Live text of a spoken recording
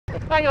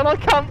Hang on, I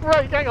can't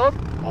brake, hang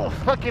on. Oh,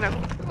 fucking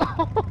hell.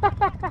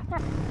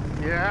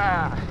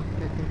 Yeah.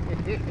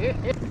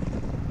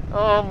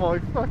 Oh my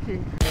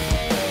fucking...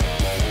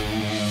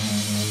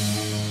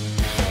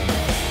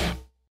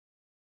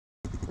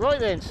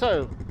 Right then,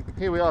 so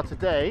here we are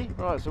today.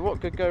 Right, so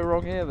what could go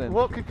wrong here then?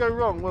 What could go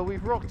wrong? Well,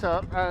 we've rocked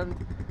up and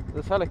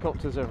there's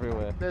helicopters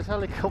everywhere. There's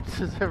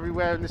helicopters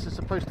everywhere, and this is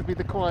supposed to be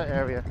the quiet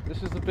area.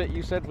 This is the bit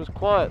you said was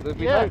quiet.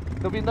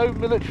 There'll be no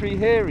military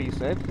here, he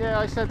said. Yeah,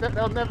 I said that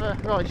they'll never...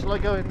 Right, shall I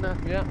go in?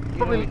 Yeah.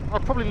 I'll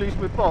probably lose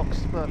my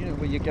box, but... You know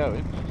where you're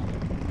going.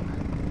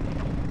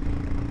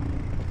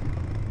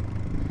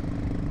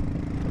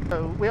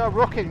 So we are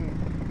rocking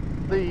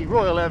the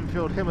Royal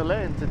Enfield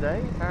Himalayan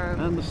today,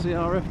 and the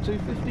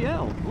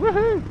CRF250L.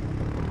 Woohoo!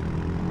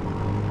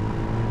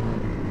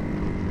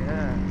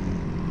 Yeah.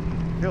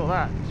 Feel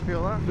that? Just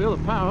feel that? Feel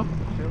the power.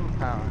 Feel the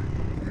power.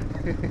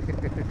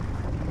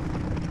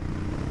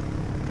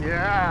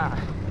 Yeah.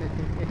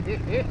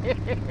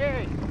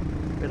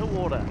 Bit of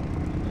water.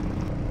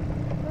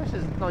 This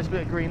is a nice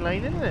bit of green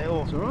lane, isn't it?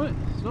 Or... It's alright.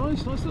 It's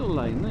nice little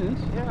lane, this.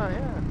 Yeah,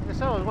 yeah.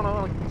 So when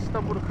I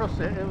stumbled across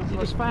it, it was you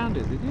like... just found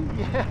it, did you?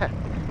 Yeah.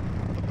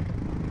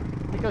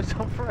 It goes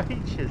on for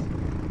ages.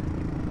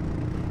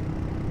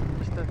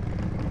 Just a...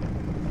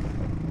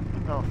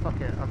 Oh, fuck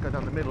it. I'll go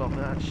down the middle of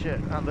that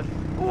shit.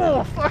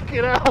 Oh,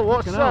 fucking hell.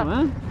 What's that?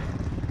 Man.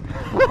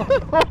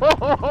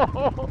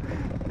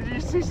 Did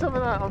you see some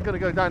of that? I'm going to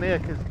go down here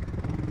because...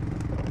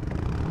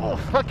 Oh,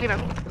 fucking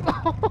hell.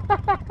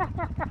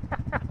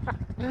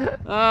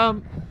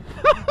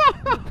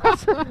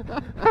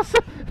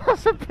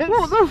 That's a bit...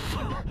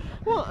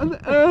 What on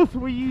earth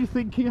were you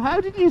thinking?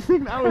 How did you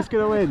think that was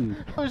going to end?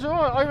 It was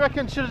alright. I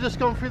reckon should have just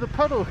gone through the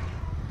puddle.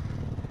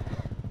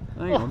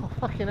 Hang on.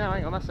 Fucking hell,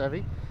 hang on, that's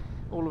heavy.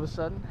 All of a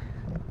sudden.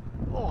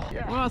 Oh,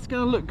 yeah. Well, that's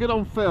going to look good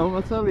on film,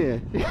 I tell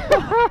you.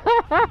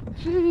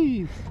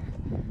 Jeez.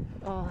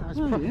 Oh, that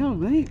was hell,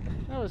 mate.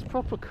 That was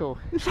proper cool.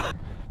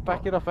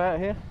 Back it up out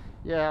here.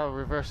 Yeah, I'll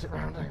reverse it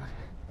round. Hang on.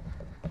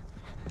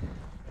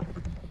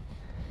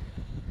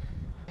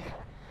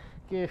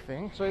 Gear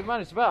thing. So we've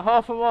managed about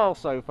half a mile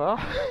so far.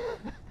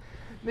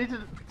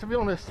 Needed, to be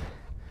honest,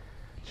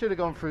 should have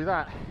gone through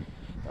that.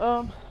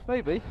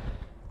 Maybe.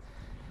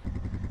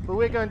 But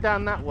we're going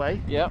down that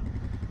way. Yep.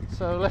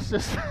 So let's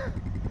just...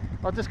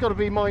 I've just got to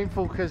be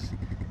mindful because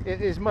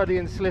it is muddy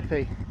and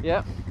slippy.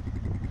 Yep.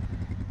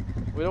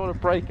 We don't want to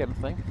break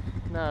anything.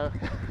 No.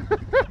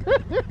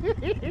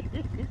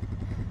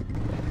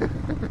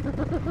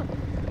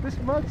 This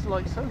mud's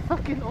like so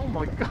fucking... Oh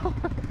my god.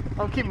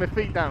 I'm keeping my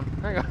feet down.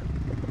 Hang on.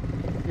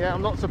 Yeah,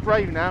 I'm not so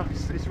brave now.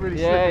 It's really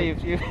slippy.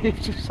 Yeah,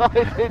 you've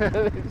decided.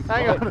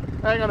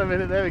 Hang on a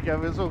minute. There we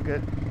go. It's all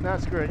good.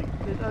 That's great.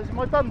 Is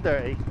my bum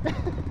dirty?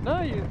 No,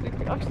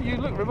 actually you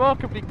look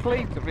remarkably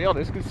clean, to be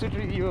honest,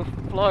 considering you were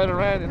flying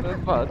around in the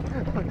mud.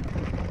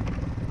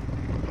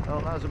 Oh,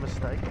 that was a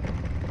mistake.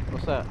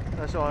 What's that?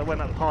 That's why I went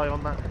up high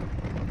on that.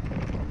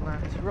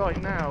 Right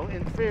now,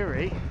 in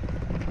theory,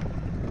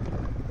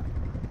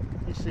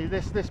 you see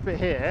this bit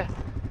here,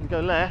 you can go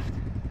left.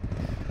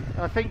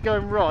 I think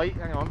going right,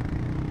 hang on,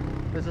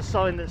 there's a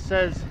sign that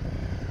says,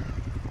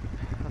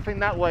 I think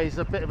that way is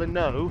a bit of a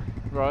no.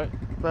 Right.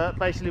 But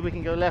basically we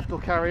can go left or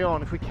carry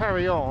on. If we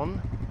carry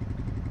on,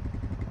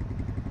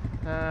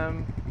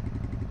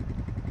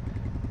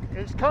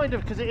 it's kind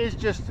of, because it is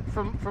just,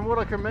 from what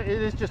I can remember,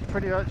 it is just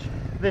pretty much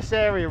this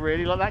area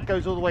really, like that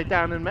goes all the way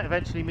down and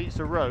eventually meets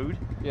the road.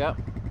 Yeah.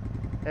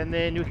 And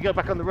then you can go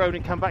back on the road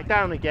and come back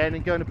down again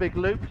and go in a big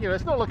loop. You know,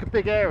 it's not like a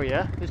big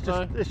area, it's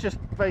just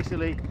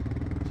basically...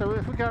 So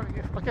if we go,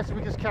 I guess if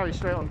we just carry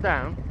straight on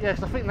down.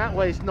 Yes, I think that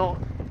way is not,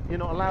 you're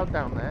not allowed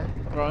down there.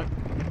 Right.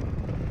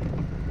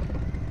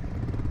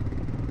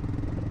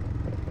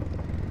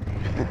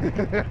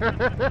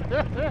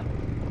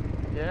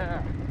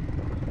 Yeah.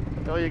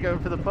 Oh, you're going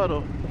for the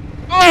puddle.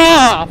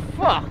 Ah,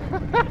 fuck!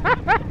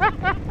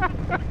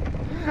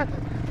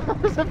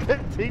 That was a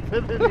bit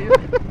deeper than you.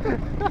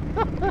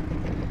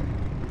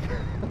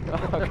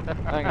 Okay,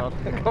 hang on.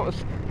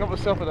 Got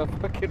myself in a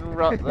fucking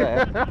rut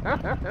there.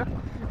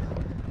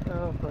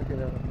 Oh, fucking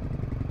hell.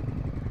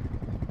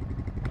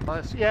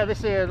 Yeah,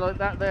 this here, like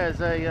that, there's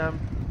a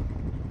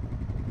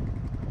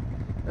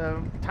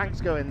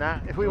tanks go in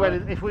that. If we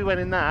went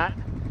in that,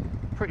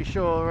 pretty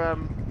sure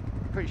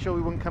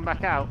we wouldn't come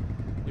back out.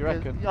 You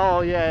reckon?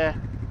 Oh yeah,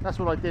 that's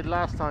what I did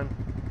last time.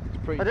 It's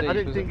pretty I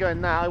deep. didn't go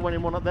in that. I went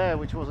in one up there,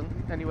 which wasn't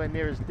anywhere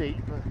near as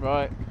deep. But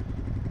right.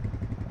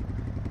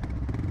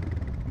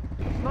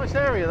 It's a nice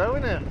area though,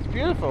 isn't it? It's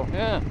beautiful.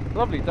 Yeah.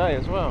 Lovely day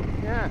as well.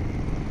 Yeah.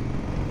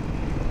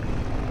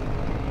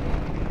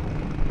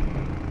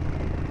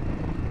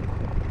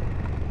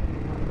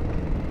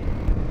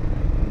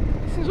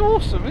 This is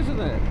awesome, isn't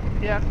it?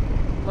 Yeah.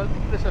 Like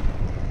this.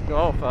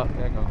 Oh fuck!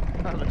 Hang on.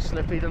 That looks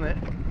slippy, doesn't it?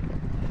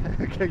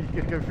 Okay,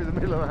 you can go through the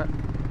middle of that.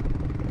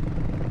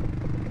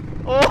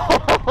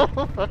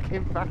 Oh,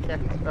 fucking back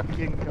end,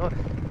 fucking god.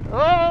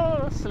 Oh,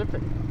 that's slippy.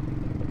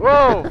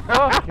 Whoa,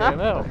 fucking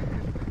hell.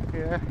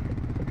 Yeah.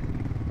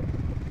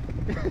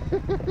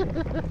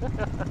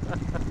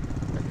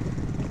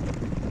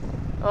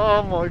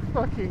 Oh my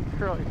fucking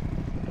Christ.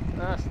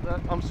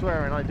 I'm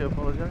swearing, I do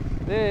apologise.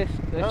 It's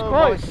Oh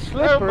quite my,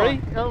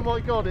 slippery. Oh my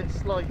god,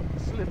 it's like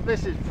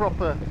this is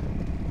proper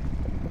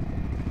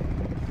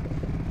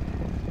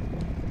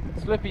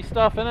Slippy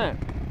stuff, innit?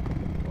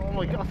 oh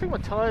my god, I think my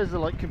tyres are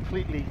like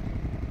completely.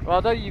 Well,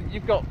 I know you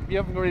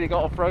haven't really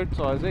got off-road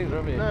tyres either,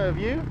 have you? No, have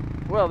you?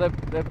 Well, they're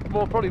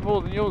probably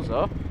more than yours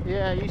are.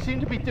 Yeah, you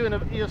seem to be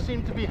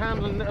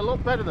handling it a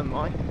lot better than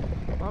mine.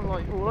 I'm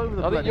like all over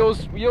the place. I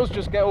think yours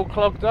just get all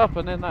clogged up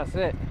and then that's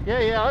it.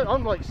 Yeah,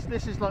 I'm like,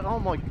 this is like, oh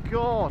my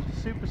god,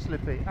 super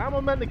slippy. How am I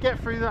meant to get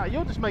through that?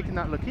 You're just making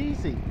that look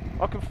easy.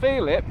 I can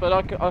feel it, but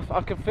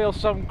I can feel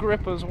some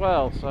grip as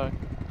well, so.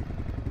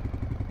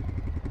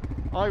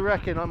 I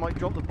reckon I might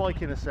drop the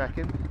bike in a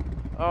second.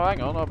 Oh,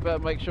 hang on, I better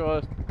make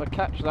sure I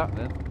catch that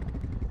then.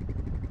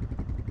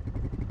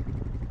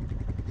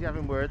 Is he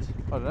having words?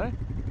 I don't know.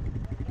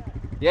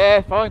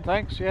 Yeah, fine,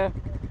 thanks, yeah.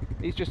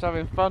 He's just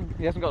having fun.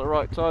 He hasn't got the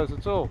right tyres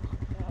at all.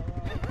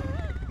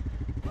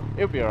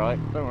 He'll be alright,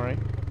 don't worry.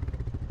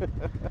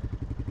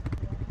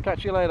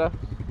 Catch you later.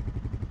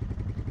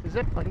 Is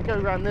it? I can go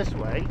around this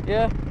way.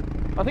 Yeah,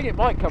 I think it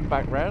might come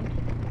back round.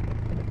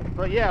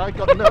 But yeah, I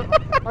got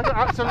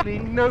absolutely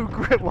no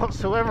grip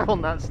whatsoever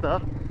on that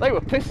stuff. They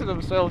were pissing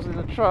themselves in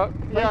the truck.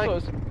 Yeah,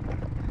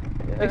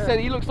 They said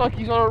he looks like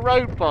he's on a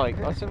road bike.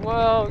 I said,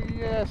 well,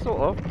 yeah,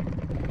 sort of.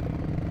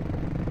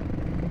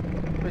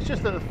 It's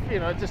just that, you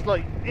know, just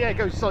like, yeah, it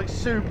goes like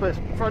super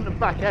front and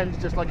back ends,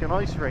 just like an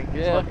ice rink.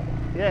 It's yeah. Like,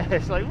 yeah,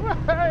 it's like,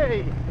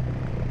 hey!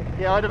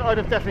 Yeah, I'd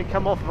have definitely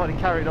come off if I'd have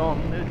carried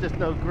on. There was just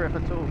no grip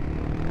at all.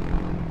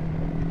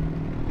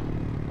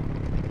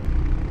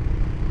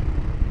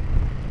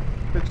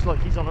 Looks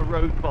like he's on a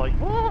road bike.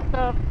 What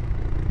the?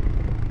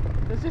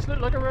 Does this look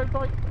like a road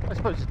bike? I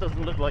suppose it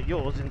doesn't look like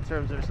yours in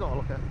terms of it's not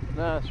like a.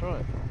 No, that's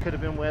right. Could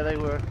have been where they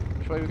were.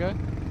 Which way we going?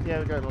 Yeah,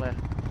 we're going left.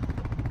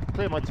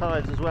 Clear my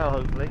tyres as well,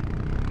 hopefully.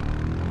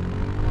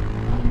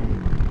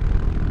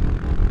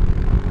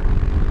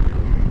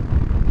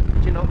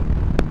 Do you know?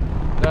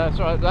 No, that's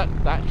right.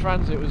 That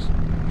transit was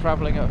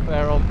travelling at a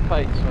fair old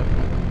pace. So.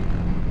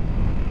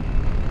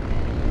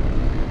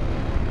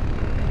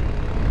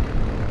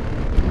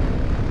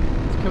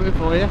 It's coming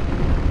for you.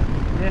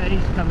 Yeah,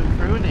 he's coming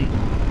through, isn't he?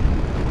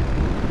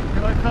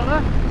 You right,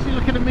 fella? What's he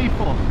looking at me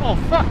for? Oh,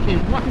 fucking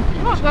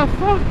wanky! What the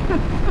fuck?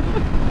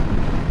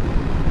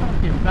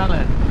 Fucking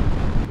bellend.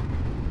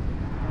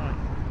 Right,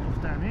 off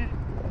down here.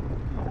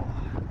 Oh,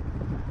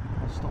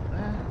 I'll stop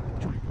there.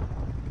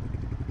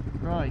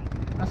 Right,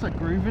 that's a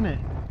groove, isn't it?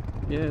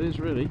 Yeah, it is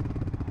really.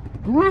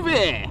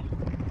 Groovy!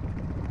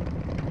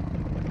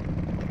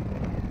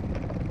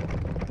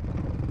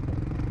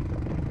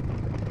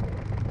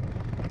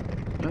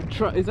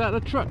 Is that a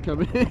truck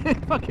coming in?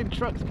 Fucking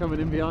truck's coming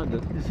in behind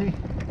us. Is he?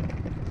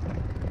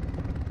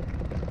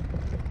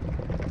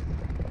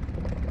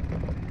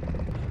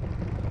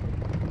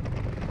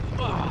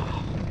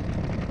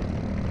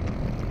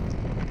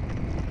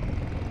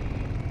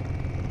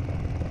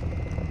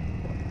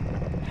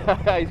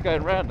 He's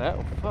going round that.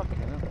 Oh, fucking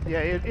hell.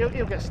 Yeah,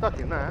 he'll get stuck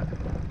in that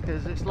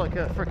because it's like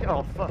a frickin'.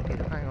 Oh, fuck it,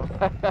 hang on.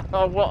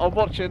 I'm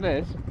watching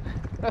this.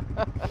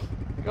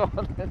 Go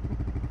on then.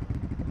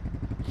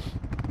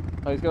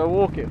 Oh, he's going to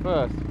walk it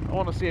first. I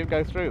want to see him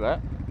go through that.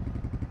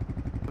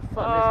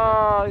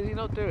 Fun, is he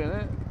not doing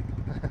it?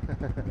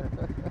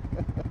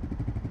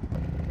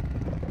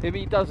 If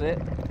he does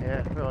it.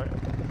 Yeah, right.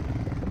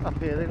 Up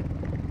here then.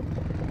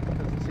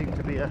 Doesn't seem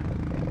to be a.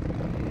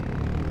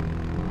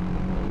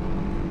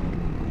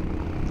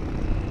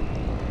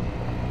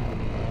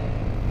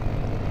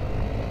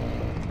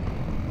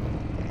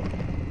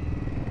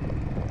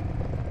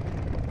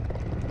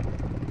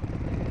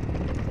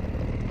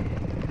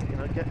 You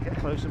know, get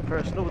close and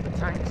personal with the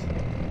tanks.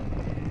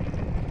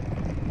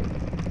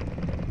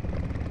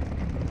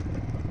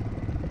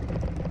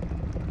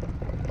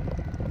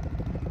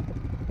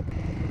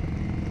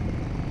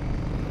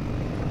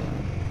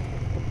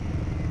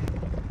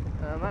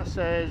 That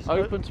says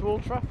open to all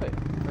traffic.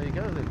 There you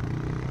go then.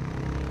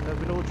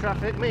 Open all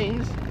traffic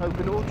means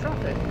open all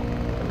traffic.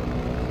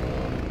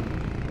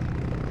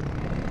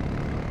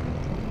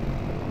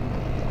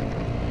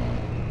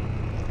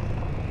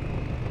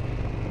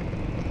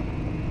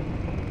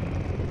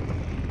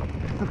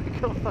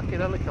 We've got a fucking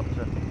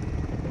helicopter.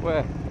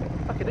 Where?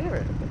 I can hear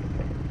it.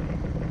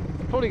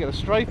 It's probably going to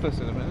strafe us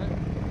in a minute.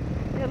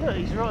 Yeah, look,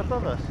 he's right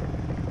above us.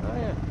 Oh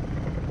yeah.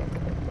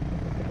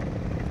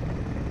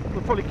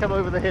 We'll probably come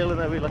over the hill and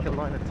there'll be like a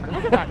line of tanks.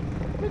 Look at that!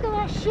 Look at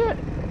that shit!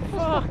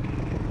 Fuck!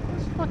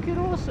 That's fucking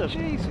awesome!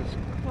 Jesus!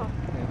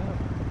 Fucking hell.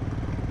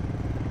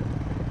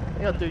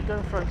 Yeah, dude, go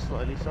in front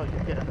slightly so I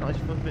can get a nice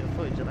bit of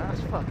footage of that.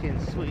 That's fucking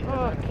sweet.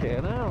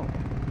 Fucking hell!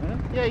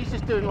 Yeah, he's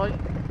just doing like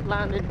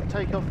landing,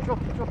 take off,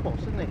 drop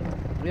offs, isn't he?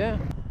 Yeah.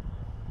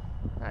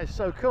 That is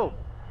so cool.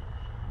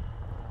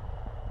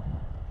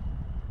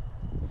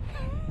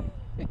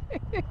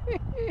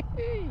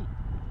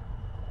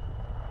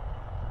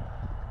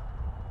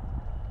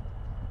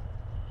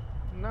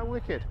 No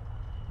wicked.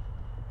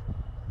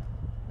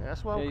 Yeah,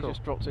 that's well Yeah, he cool.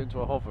 just dropped it into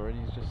a hover and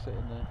he's just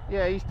sitting there.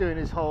 Yeah, he's doing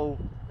his whole,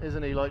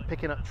 isn't he, like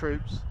picking up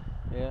troops,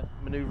 Yeah.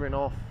 manoeuvring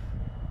off.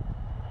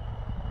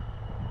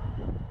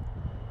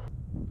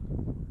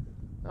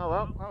 Oh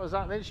well, that was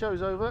that then,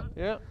 show's over.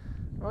 Yeah.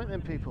 Right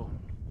then people.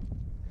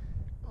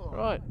 Oh.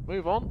 Right,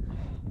 move on.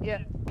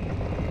 Yeah.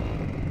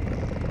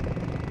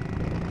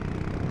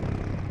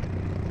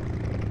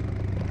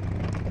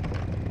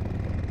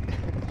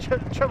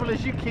 Trouble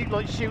is you keep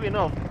like shooting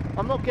off.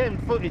 I'm not getting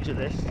footage of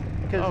this.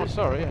 Oh,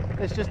 sorry, yeah.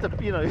 It's just a,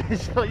 you know,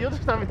 it's like you're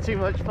just having too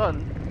much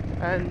fun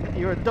and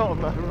you're a dot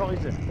on the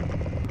horizon.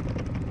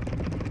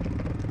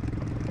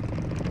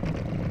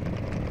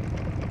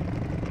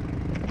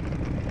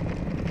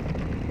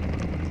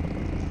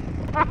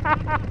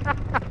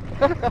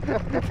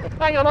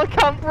 Hang on, I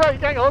can't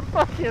brake, hang on,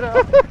 fucking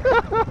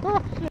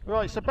hell.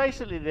 Right, so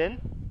basically then,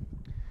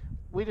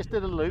 we just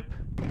did a loop.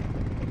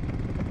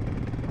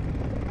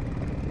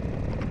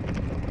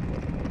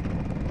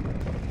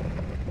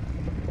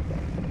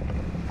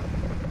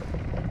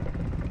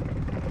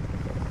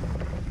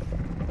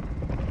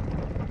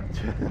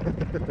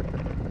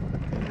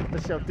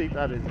 Let's see how deep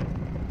that is.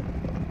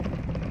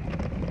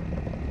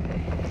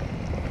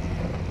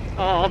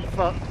 Oh, I'm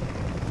fucked.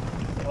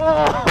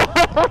 Oh!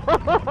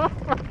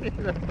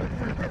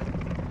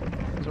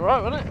 It's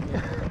alright, wasn't it?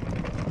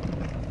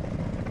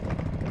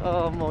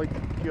 Oh my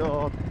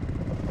god.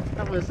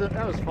 That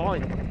was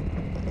fine.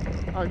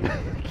 I'm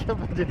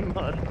covered in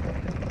mud.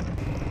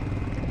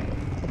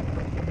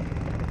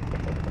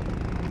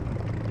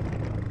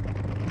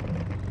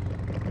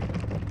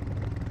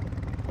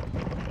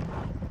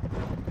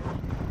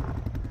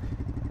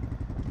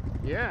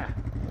 Yeah,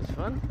 it's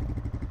fun.